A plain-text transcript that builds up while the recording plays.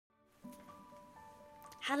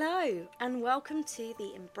Hello, and welcome to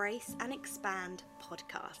the Embrace and Expand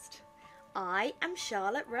podcast. I am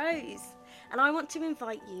Charlotte Rose, and I want to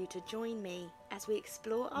invite you to join me as we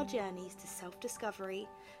explore our journeys to self-discovery,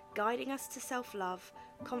 guiding us to self-love,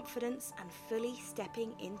 confidence, and fully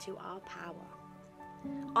stepping into our power.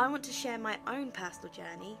 I want to share my own personal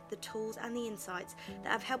journey, the tools and the insights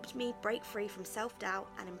that have helped me break free from self-doubt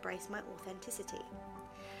and embrace my authenticity.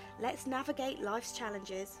 Let's navigate life's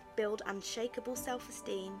challenges, build unshakable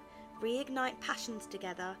self-esteem, reignite passions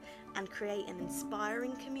together, and create an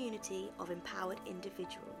inspiring community of empowered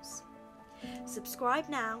individuals. Subscribe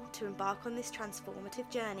now to embark on this transformative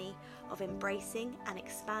journey of embracing and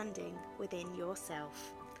expanding within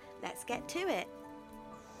yourself. Let's get to it.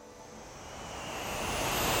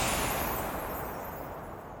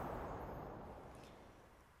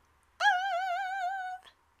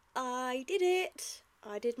 I did it!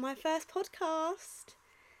 I did my first podcast,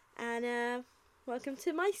 and welcome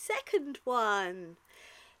to my second one.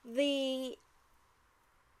 The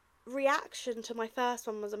reaction to my first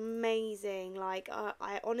one was amazing.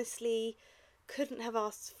 I honestly couldn't have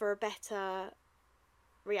asked for a better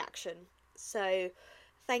reaction. So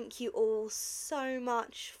thank you all so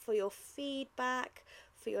much for your feedback,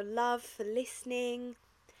 for your love, for listening,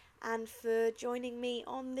 and for joining me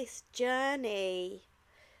on this journey.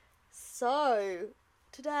 So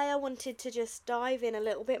today I wanted to just dive in a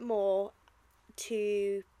little bit more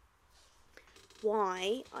to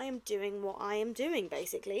why I am doing what I am doing,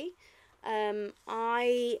 basically.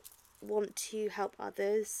 I want to help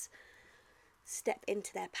others step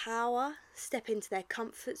into their power, step into their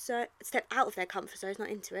comfort zone, step out of their comfort zones, not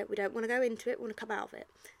into it. We don't want to go into it, we want to come out of it.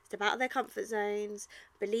 Step out of their comfort zones,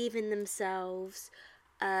 believe in themselves,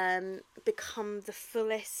 become the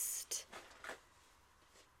fullest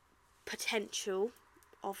potential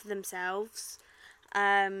of themselves.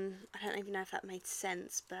 I don't even know if that made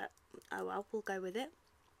sense, but oh well, we'll go with it.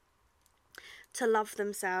 To love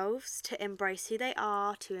themselves, to embrace who they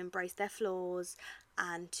are, to embrace their flaws,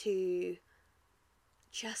 and to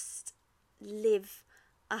just live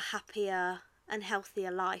a happier and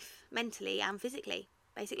healthier life, mentally and physically,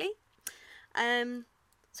 basically. So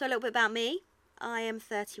a little bit about me. I am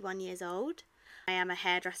 31 years old. I am a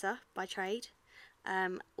hairdresser by trade.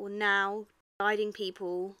 Now guiding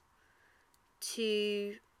people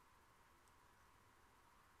to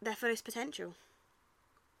their fullest potential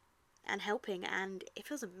and helping, and it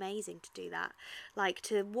feels amazing to do that. Like,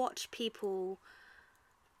 to watch people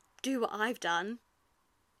do what I've done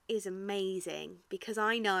is amazing, because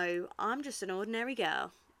I know I'm just an ordinary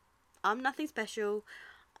girl. I'm nothing special.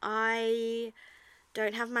 I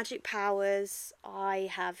don't have magic powers. I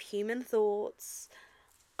have human thoughts.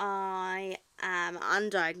 I am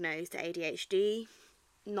undiagnosed ADHD,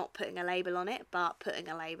 not putting a label on it, but putting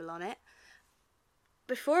a label on it.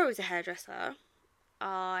 Before I was a hairdresser,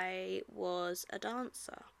 I was a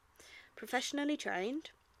dancer, professionally trained.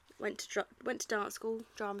 Went to dance school,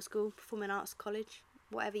 drama school, performing arts college,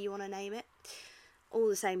 whatever you want to name it. All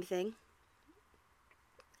the same thing.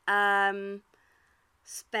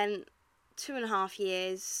 Spent 2.5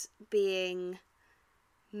 years being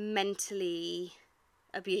mentally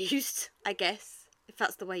abused, I guess, if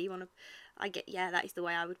that's the way you want to. That is the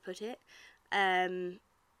way I would put it.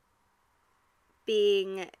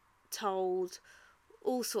 Being told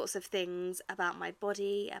all sorts of things about my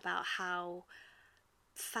body, about how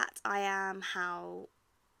fat I am, how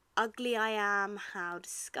ugly I am, how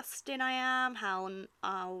disgusting I am, how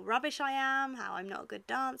rubbish I am, how I'm not a good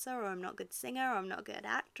dancer, or I'm not a good singer, or I'm not a good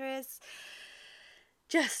actress.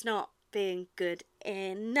 Just not being good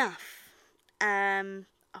enough.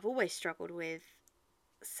 I've always struggled with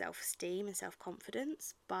self-esteem and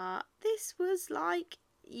self-confidence, but this was like,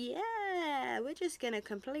 yeah, we're just going to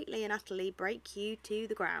completely and utterly break you to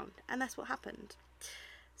the ground. And that's what happened.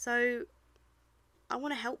 So I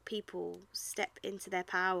want to help people step into their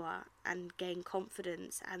power and gain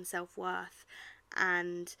confidence and self-worth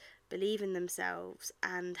and believe in themselves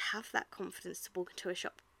and have that confidence to walk into a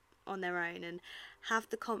shop on their own and have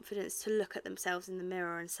the confidence to look at themselves in the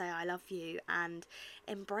mirror and say I love you, and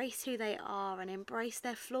embrace who they are and embrace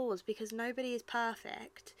their flaws, because nobody is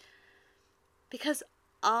perfect. Because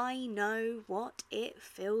I know what it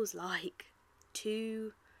feels like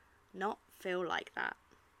to not feel like that.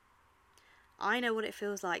 I know what it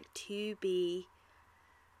feels like to be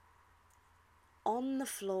on the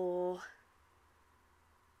floor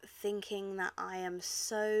thinking that I am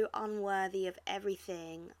so unworthy of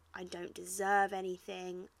everything. I don't deserve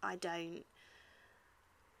anything. I'm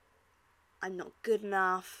not good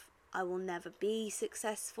enough. I will never be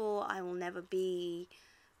successful. I will never be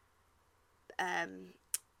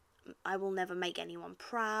I will never make anyone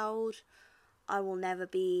proud. I will never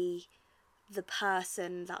be the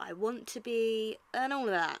person that I want to be, and all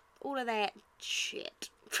of that shit.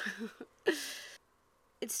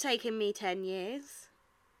 It's taken me 10 years,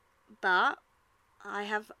 but I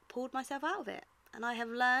have pulled myself out of it, and I have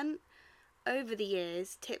learned over the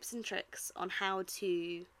years tips and tricks on how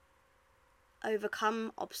to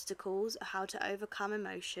overcome obstacles, how to overcome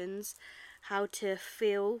emotions, how to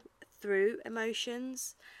feel through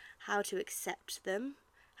emotions, how to accept them,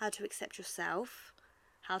 how to accept yourself,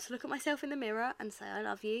 how to look at myself in the mirror and say I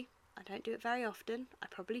love you. I don't do it very often. I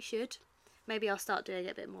probably should. Maybe I'll start doing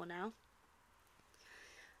it a bit more now.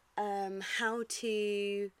 How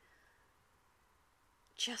to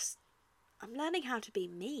just... I'm learning how to be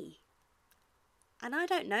me. And I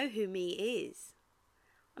don't know who me is.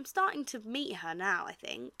 I'm starting to meet her now, I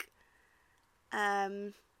think.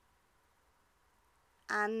 And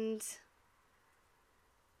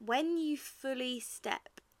when you fully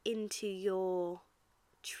step into your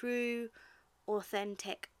true,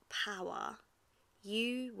 authentic power,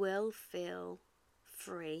 you will feel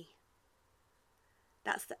free.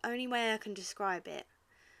 That's the only way I can describe it.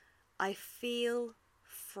 I feel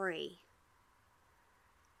free.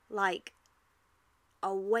 Like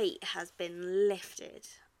a weight has been lifted.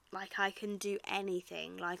 Like I can do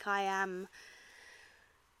anything. Like I am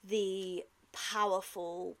the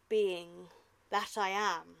powerful being that I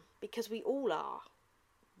am. Because we all are.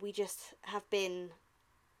 We just have been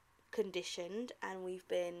conditioned, and we've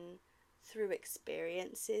been through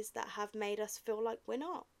experiences that have made us feel like we're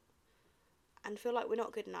not. And feel like we're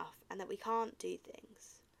not good enough, and that we can't do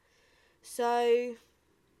things. So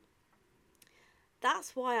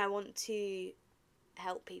that's why I want to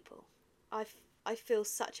help people. I feel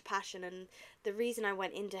such a passion, and the reason I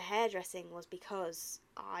went into hairdressing was because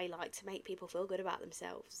I like to make people feel good about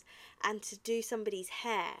themselves. And to do somebody's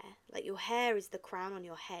hair, like your hair is the crown on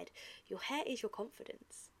your head. Your hair is your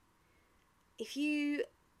confidence. If you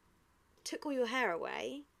took all your hair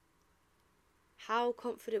away, how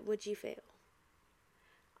confident would you feel?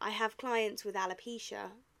 I have clients with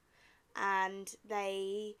alopecia, and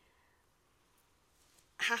they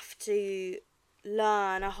have to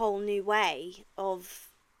learn a whole new way of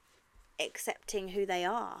accepting who they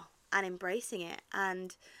are and embracing it.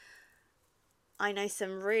 And I know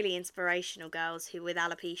some really inspirational girls who with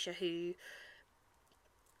alopecia who,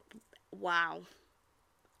 wow,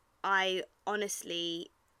 I honestly,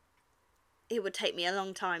 it would take me a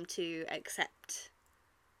long time to accept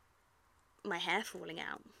my hair falling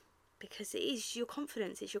out, because it is your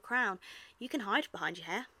confidence, it's your crown. You can hide behind your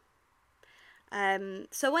hair.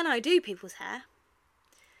 So when I do people's hair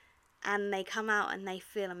and they come out and they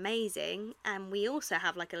feel amazing, and we also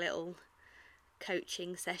have like a little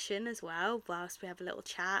coaching session as well, whilst we have a little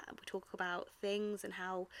chat and we talk about things and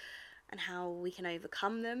how we can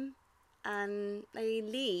overcome them, and they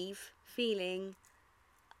leave feeling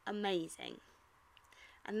amazing.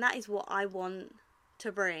 And that is what I want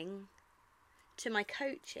to bring to my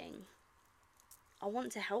coaching. I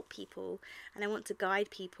want to help people, and I want to guide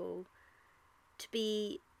people to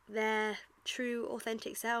be their true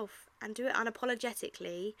authentic self and do it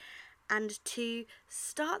unapologetically, and to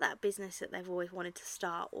start that business that they've always wanted to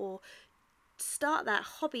start, or start that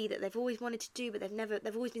hobby that they've always wanted to do but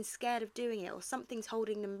they've always been scared of doing it, or something's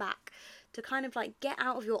holding them back, to kind of like get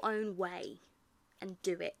out of your own way and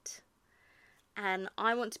do it. And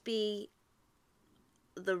I want to be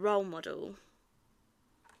the role model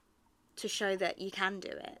to show that you can do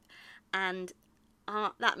it. And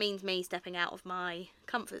that means me stepping out of my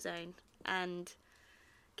comfort zone and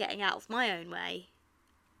getting out of my own way.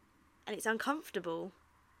 And it's uncomfortable,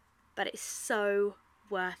 but it's so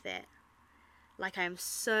worth it. Like, I am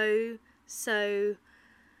so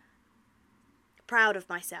proud of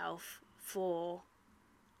myself for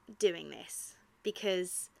doing this,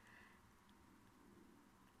 because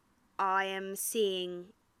I am seeing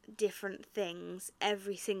different things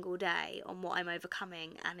every single day on what I'm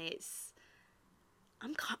overcoming, and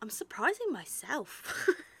I'm surprising myself.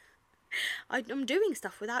 I'm doing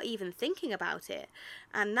stuff without even thinking about it,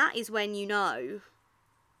 and that is when you know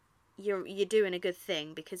you're doing a good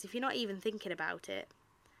thing, because if you're not even thinking about it,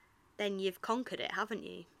 then you've conquered it, haven't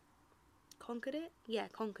you? Conquered it? Yeah,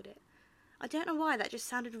 conquered it. I don't know why, that just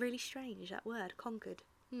sounded really strange, that word, conquered.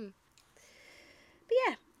 But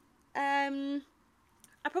yeah,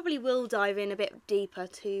 I probably will dive in a bit deeper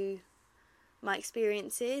to my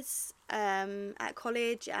experiences at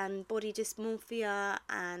college, and body dysmorphia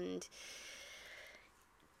and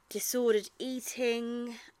disordered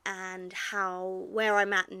eating, and where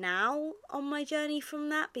I'm at now on my journey from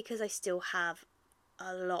that, because I still have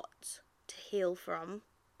a lot to heal from.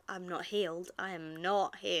 I'm not healed. I am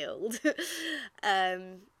not healed. But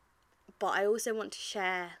I also want to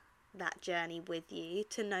share that journey with you,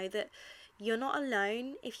 to know that you're not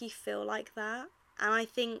alone if you feel like that. And I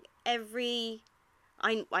think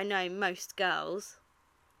I know most girls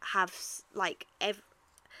have, like, I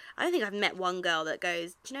don't think I've met one girl that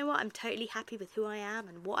goes, do you know what, I'm totally happy with who I am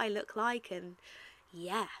and what I look like, and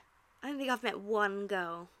yeah. I don't think I've met one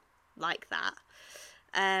girl like that.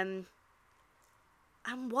 And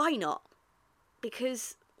why not?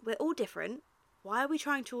 Because we're all different. Why are we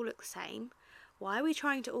trying to all look the same? Why are we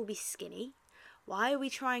trying to all be skinny? Why are we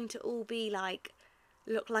trying to all be like,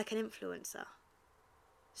 look like an influencer?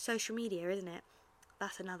 Social media, isn't it?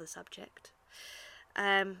 That's another subject.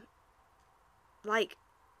 Like,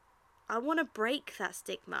 I want to break that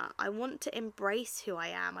stigma. I want to embrace who I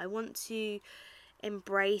am. I want to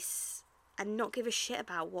embrace and not give a shit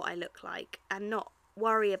about what I look like, and not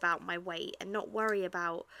worry about my weight, and not worry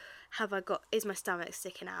about is my stomach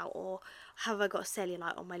sticking out, or have I got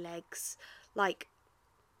cellulite on my legs. Like,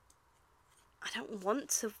 I don't want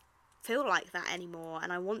to feel like that anymore,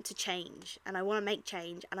 and I want to change, and I want to make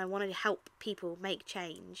change, and I want to help people make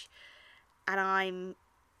change, and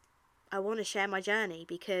I want to share my journey,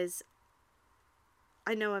 because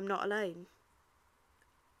I know I'm not alone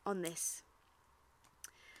on this.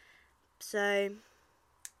 So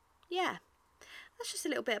yeah, that's just a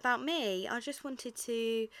little bit about me. I just wanted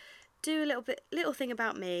to do a little thing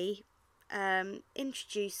about me,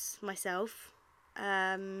 introduce myself,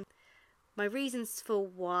 my reasons for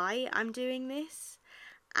why I'm doing this,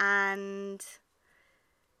 and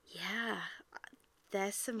yeah,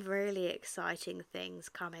 there's some really exciting things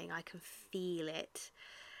coming. I can feel it,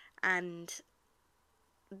 and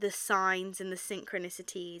the signs and the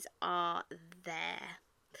synchronicities are there.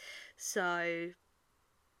 So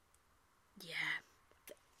yeah,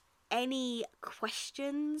 any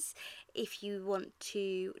questions, if you want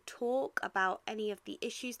to talk about any of the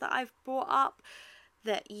issues that I've brought up,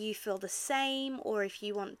 that you feel the same, or if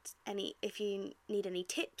you need any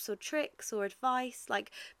tips or tricks or advice, like,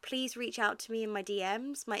 please reach out to me in my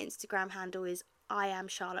DMs. My Instagram handle is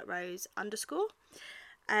IamCharlotteRose_.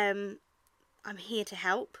 I'm here to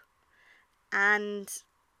help, and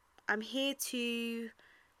I'm here to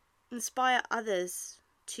inspire others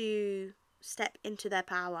to step into their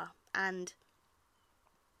power and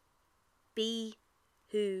be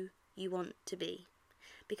who you want to be,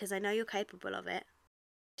 because I know you're capable of it.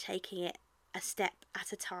 Taking it a step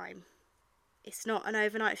at a time. It's not an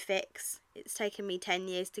overnight fix. It's taken me 10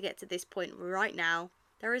 years to get to this point right now.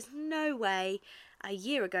 There is no way a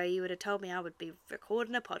year ago you would have told me I would be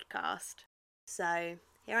recording a podcast. So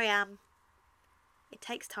here I am. It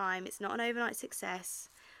takes time. It's not an overnight success,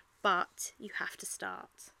 but you have to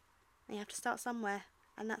start. And you have to start somewhere,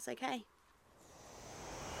 and that's okay.